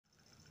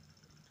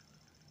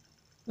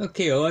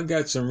Okay, well, I've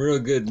got some real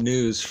good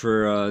news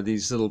for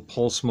these little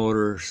pulse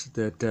motors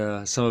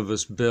that some of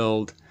us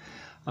build.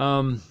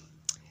 Um,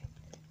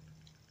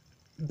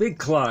 Big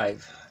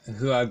Clive,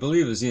 who I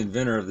believe is the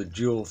inventor of the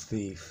jewel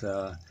thief,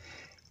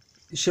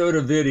 showed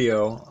a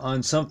video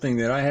on something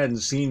that I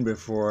hadn't seen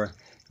before.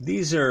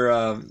 These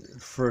are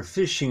for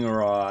fishing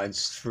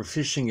rods, for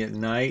fishing at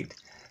night.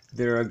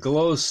 They're a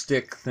glow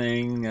stick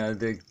thing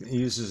that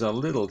uses a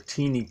little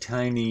teeny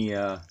tiny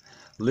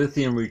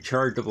lithium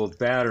rechargeable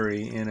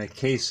battery in a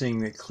casing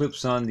that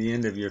clips on the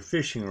end of your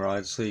fishing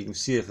rod so you can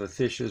see if a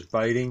fish is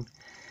biting.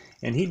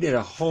 And he did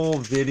a whole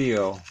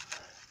video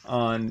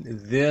on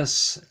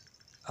this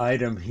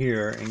item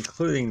here,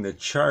 including the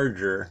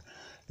charger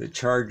that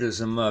charges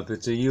them up.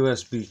 It's a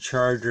USB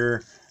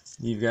charger.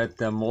 You've got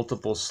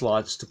multiple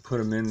slots to put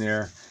them in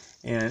there,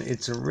 and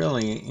it's a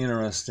really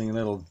interesting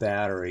little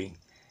battery.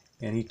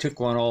 And he took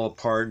one all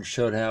apart and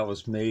showed how it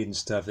was made and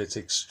stuff. It's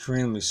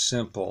extremely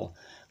simple.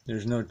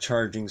 There's no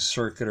charging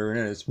circuit or in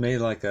it. It's made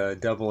like a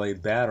AA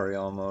battery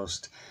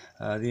almost.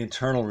 The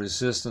internal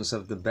resistance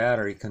of the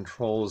battery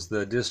controls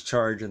the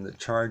discharge and the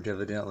charge,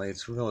 evidently.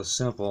 It's really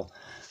simple,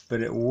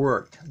 but it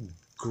worked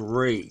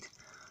great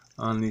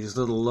on these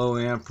little low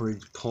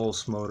amperage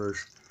pulse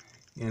motors.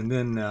 And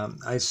then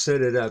I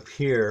set it up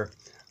here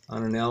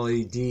on an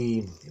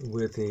LED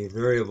with a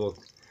variable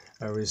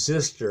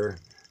resistor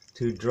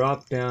to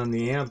drop down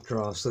the amp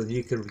draw so that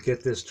you could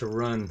get this to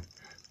run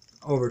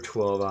over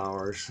 12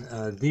 hours.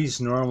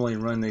 These normally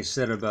run, they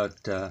said, about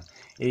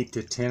 8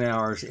 to 10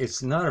 hours.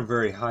 It's not a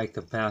very high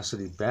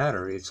capacity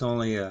battery. It's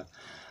only a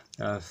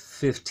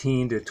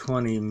 15 to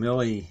 20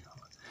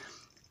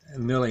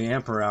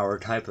 milliampere hour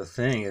type of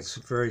thing. It's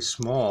very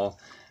small,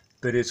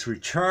 but it's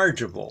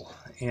rechargeable,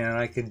 and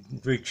I could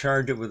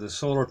recharge it with a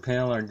solar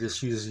panel or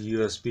just use a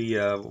USB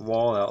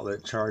wall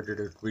outlet charger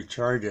to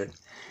recharge it.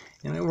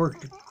 And it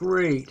worked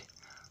great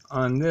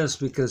on this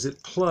because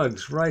it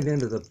plugs right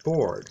into the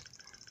board.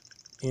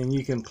 And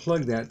you can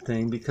plug that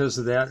thing because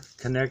of that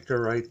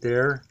connector right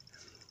there.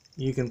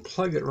 You can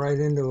plug it right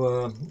into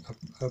a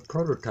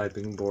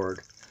prototyping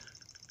board.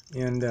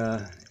 And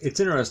it's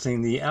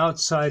interesting, the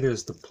outside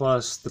is the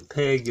plus, the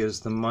peg is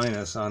the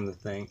minus on the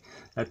thing.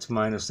 That's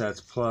minus, that's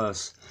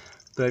plus.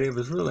 But it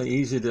was really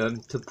easy to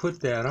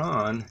put that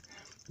on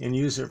and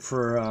use it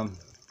for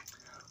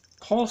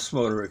pulse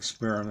motor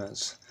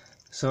experiments.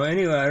 So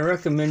anyway, I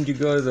recommend you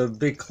go to the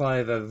Big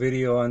Clive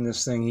video on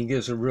this thing. He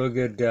gives a real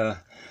good,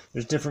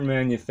 there's different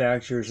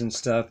manufacturers and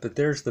stuff, but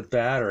there's the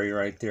battery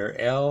right there,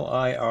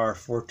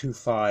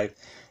 LIR425.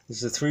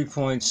 It's a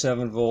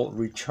 3.7 volt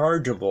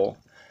rechargeable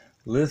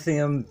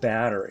lithium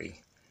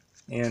battery.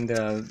 And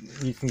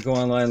you can go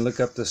online and look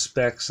up the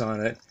specs on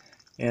it.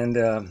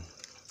 And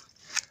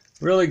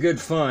really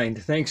good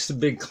find. Thanks to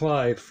Big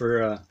Clive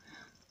for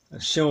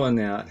showing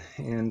that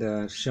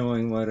and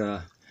showing what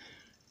a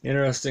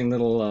interesting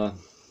little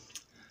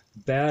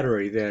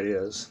battery that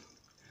is.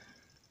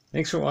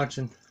 Thanks for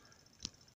watching.